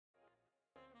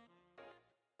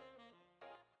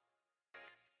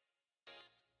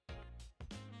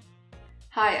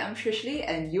Hi, I'm Trishli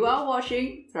and you are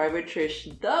watching Thrive with Trish,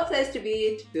 the place to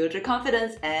be to build your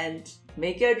confidence and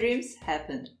make your dreams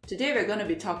happen. Today we're going to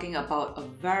be talking about a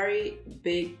very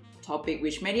big topic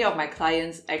which many of my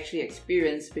clients actually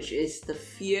experience, which is the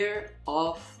fear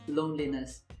of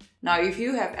loneliness. Now, if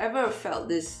you have ever felt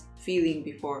this feeling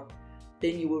before,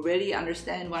 then you will really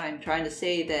understand what I'm trying to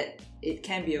say, that it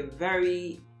can be a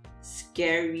very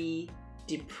scary,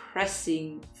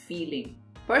 depressing feeling.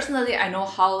 Personally, I know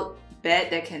how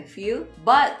bad that can feel,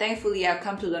 but thankfully I've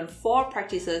come to learn 4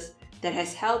 practices that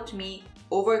has helped me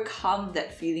overcome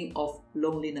that feeling of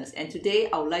loneliness, and today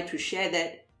I would like to share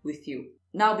that with you.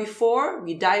 Now, before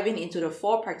we dive into the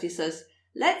 4 practices,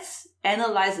 let's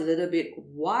analyze a little bit,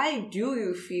 why do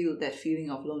you feel that feeling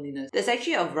of loneliness? There's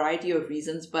actually a variety of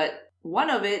reasons, but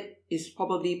one of it is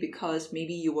probably because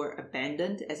maybe you were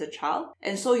abandoned as a child,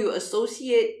 and so you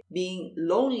associate being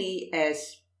lonely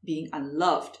as being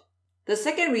unloved. The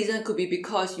second reason could be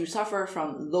because you suffer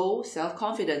from low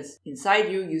self-confidence.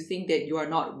 Inside you, you think that you are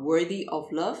not worthy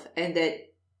of love and that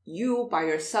you by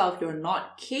yourself, you're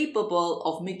not capable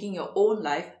of making your own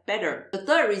life better. The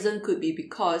third reason could be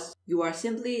because you are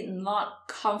simply not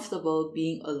comfortable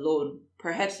being alone.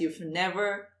 Perhaps you've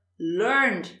never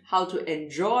learned how to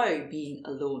enjoy being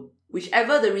alone.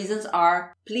 Whichever the reasons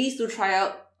are, please do try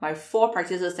out my 4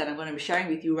 practices that I'm going to be sharing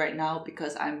with you right now,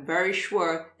 because I'm very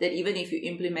sure that even if you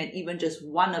implement even just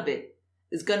one of it,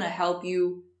 it's going to help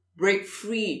you break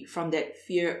free from that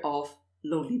fear of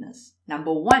loneliness.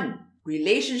 Number 1,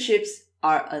 relationships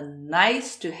are a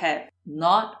nice to have,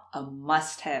 not a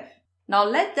must have. Now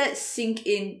let that sink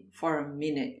in for a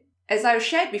minute. As I've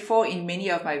shared before in many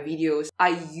of my videos, I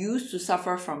used to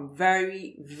suffer from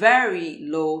very, very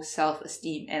low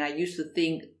self-esteem, and I used to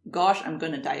think, gosh, I'm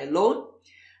going to die alone.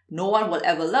 No one will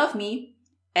ever love me,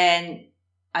 and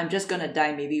I'm just gonna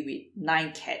die maybe with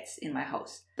 9 cats in my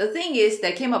house. The thing is,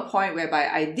 there came a point whereby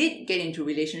I did get into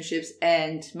relationships,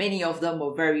 and many of them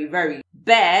were very, very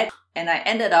bad, and I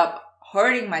ended up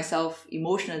hurting myself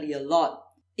emotionally a lot.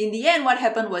 In the end, what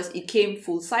happened was it came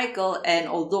full cycle, and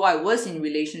although I was in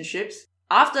relationships,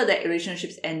 after the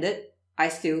relationships ended, I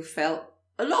still felt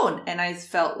alone, and I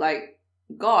felt like,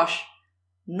 gosh,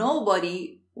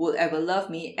 nobody will ever love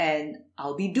me and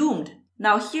I'll be doomed.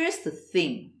 Now here's the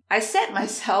thing. I sat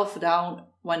myself down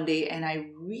one day and I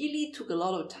really took a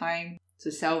lot of time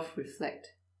to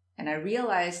self-reflect. And I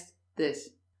realized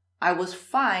this. I was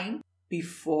fine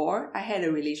before I had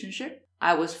a relationship.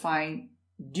 I was fine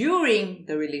during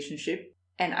the relationship.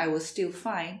 And I was still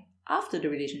fine after the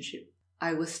relationship.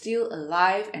 I was still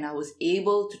alive and I was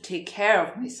able to take care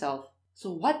of myself. So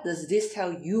what does this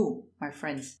tell you, my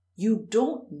friends? You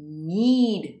don't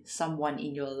need someone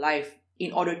in your life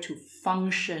in order to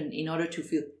function, in order to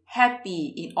feel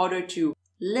happy, in order to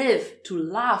live, to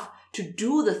laugh, to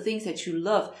do the things that you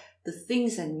love, the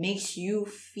things that makes you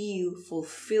feel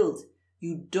fulfilled.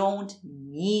 You don't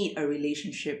need a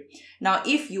relationship. Now,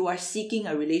 if you are seeking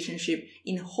a relationship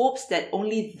in hopes that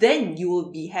only then you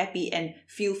will be happy and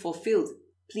feel fulfilled,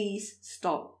 please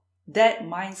stop. That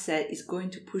mindset is going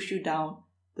to push you down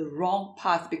the wrong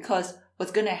path, because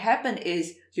what's going to happen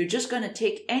is you're just going to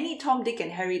take any Tom, Dick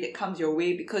and Harry that comes your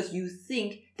way because you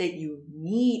think that you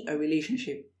need a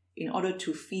relationship in order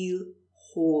to feel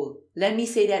whole. Let me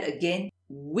say that again.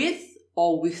 With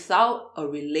or without a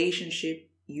relationship,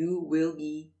 you will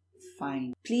be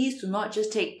fine. Please do not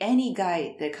just take any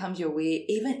guy that comes your way,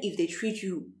 even if they treat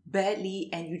you badly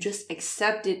and you just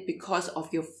accept it because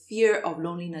of your fear of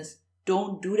loneliness.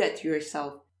 Don't do that to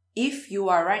yourself. If you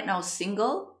are right now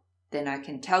single, then I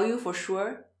can tell you for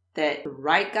sure that the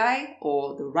right guy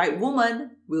or the right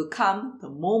woman will come the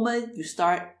moment you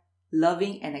start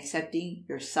loving and accepting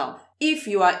yourself. If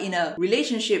you are in a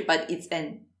relationship but it's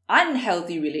an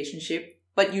unhealthy relationship,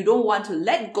 but you don't want to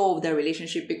let go of the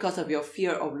relationship because of your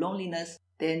fear of loneliness,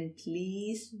 then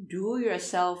please do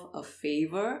yourself a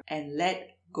favor and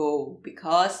let go,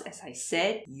 because as I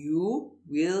said, you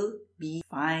will be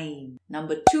fine.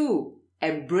 Number 2,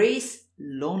 embrace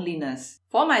loneliness.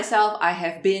 For myself, I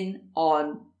have been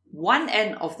on one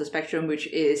end of the spectrum, which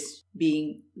is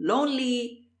being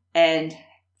lonely and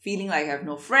feeling like I have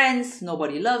no friends,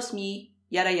 nobody loves me,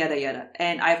 yada yada yada.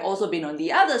 And I've also been on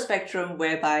the other spectrum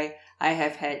whereby I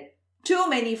have had too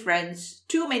many friends,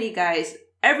 too many guys,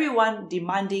 everyone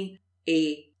demanding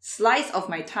a slice of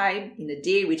my time in a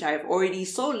day, which I have already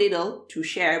so little to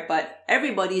share, but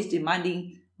everybody is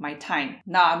demanding my time.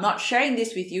 Now, I'm not sharing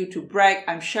this with you to brag.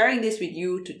 I'm sharing this with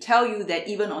you to tell you that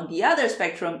even on the other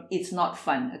spectrum, it's not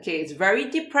fun. Okay, it's very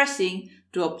depressing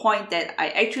to a point that I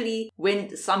actually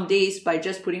went some days by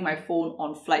just putting my phone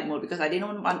on flight mode because I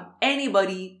didn't want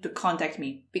anybody to contact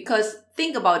me. Because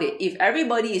think about it, if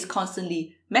everybody is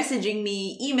constantly messaging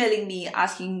me, emailing me,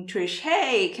 asking Trish,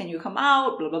 hey, can you come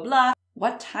out, blah, blah, blah,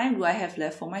 what time do I have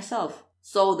left for myself?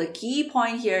 So the key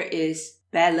point here is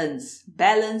balance.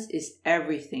 Balance is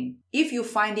everything. If you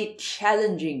find it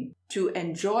challenging to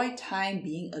enjoy time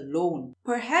being alone,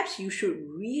 perhaps you should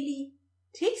really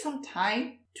take some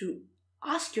time to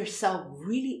ask yourself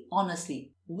really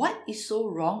honestly, what is so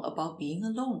wrong about being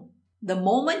alone? The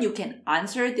moment you can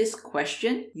answer this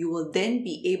question, you will then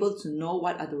be able to know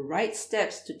what are the right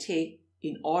steps to take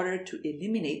in order to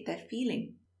eliminate that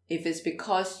feeling. If it's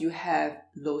because you have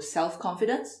low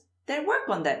self-confidence, then work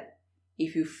on that.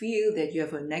 If you feel that you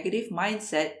have a negative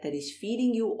mindset that is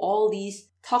feeding you all these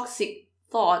toxic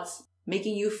thoughts,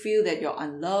 making you feel that you're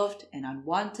unloved and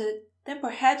unwanted, then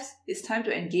perhaps it's time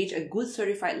to engage a good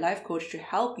certified life coach to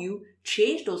help you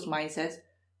change those mindsets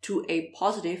to a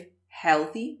positive,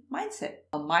 healthy mindset.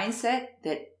 A mindset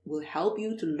that will help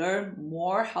you to learn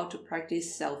more how to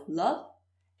practice self-love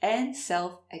and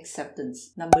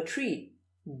self-acceptance. Number 3,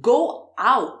 go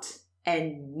out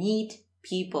and meet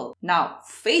people. Now,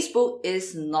 Facebook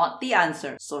is not the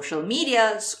answer. Social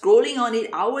media, scrolling on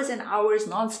it hours and hours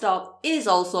non-stop is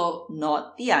also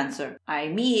not the answer. I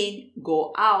mean,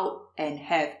 go out and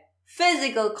have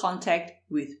physical contact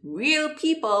with real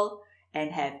people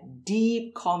and have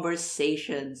deep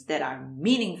conversations that are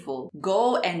meaningful.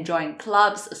 Go and join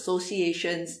clubs,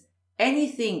 associations,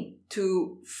 anything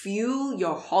to fuel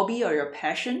your hobby or your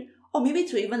passion, or maybe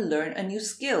to even learn a new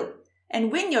skill.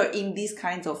 And when you're in these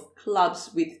kinds of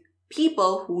clubs with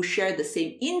people who share the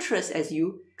same interests as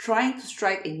you, trying to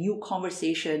strike a new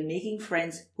conversation, making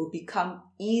friends will become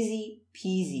easy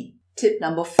peasy. Tip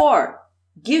number 4,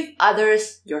 give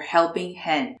others your helping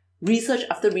hand. Research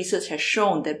after research has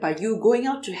shown that by you going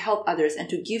out to help others and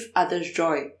to give others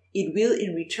joy, it will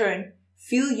in return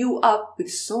fill you up with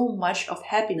so much of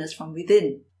happiness from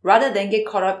within. Rather than get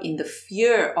caught up in the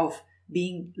fear of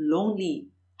being lonely,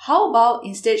 how about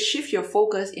instead shift your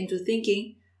focus into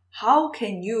thinking, how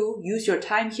can you use your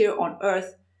time here on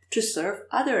earth to serve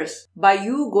others? By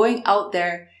you going out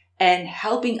there and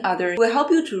helping others will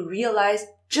help you to realize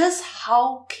just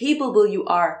how capable you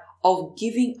are of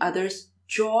giving others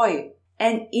joy.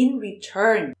 And in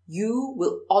return, you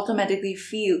will automatically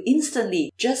feel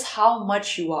instantly just how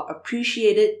much you are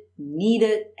appreciated,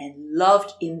 needed, and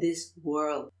loved in this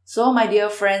world. So my dear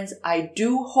friends, I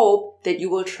do hope that you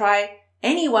will try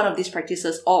any one of these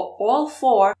practices or all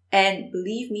 4, and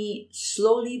believe me,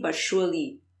 slowly but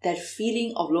surely, that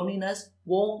feeling of loneliness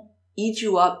won't eat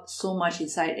you up so much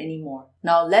inside anymore.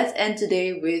 Now let's end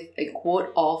today with a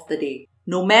quote of the day.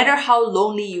 No matter how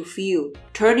lonely you feel,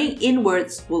 turning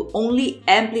inwards will only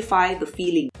amplify the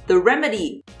feeling. The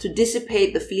remedy to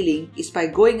dissipate the feeling is by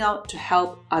going out to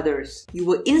help others. You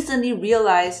will instantly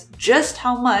realize just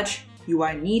how much you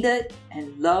are needed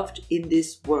and loved in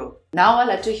this world. Now I'd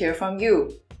like to hear from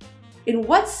you. In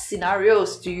what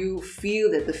scenarios do you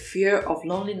feel that the fear of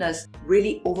loneliness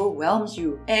really overwhelms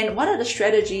you? And what are the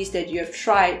strategies that you have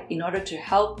tried in order to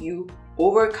help you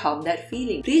overcome that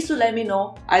feeling? Please do let me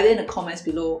know either in the comments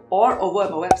below or over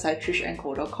at my website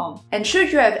trishandco.com. And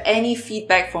should you have any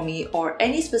feedback for me or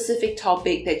any specific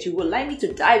topic that you would like me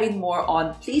to dive in more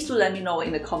on, please do let me know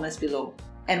in the comments below.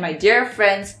 And my dear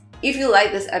friends, if you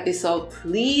like this episode,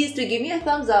 please do give me a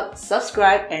thumbs up,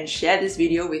 subscribe, and share this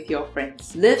video with your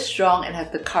friends. Live strong and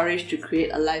have the courage to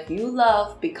create a life you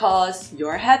love because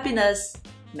your happiness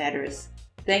matters.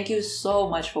 Thank you so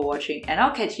much for watching, and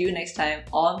I'll catch you next time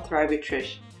on Thrive with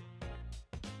Trish.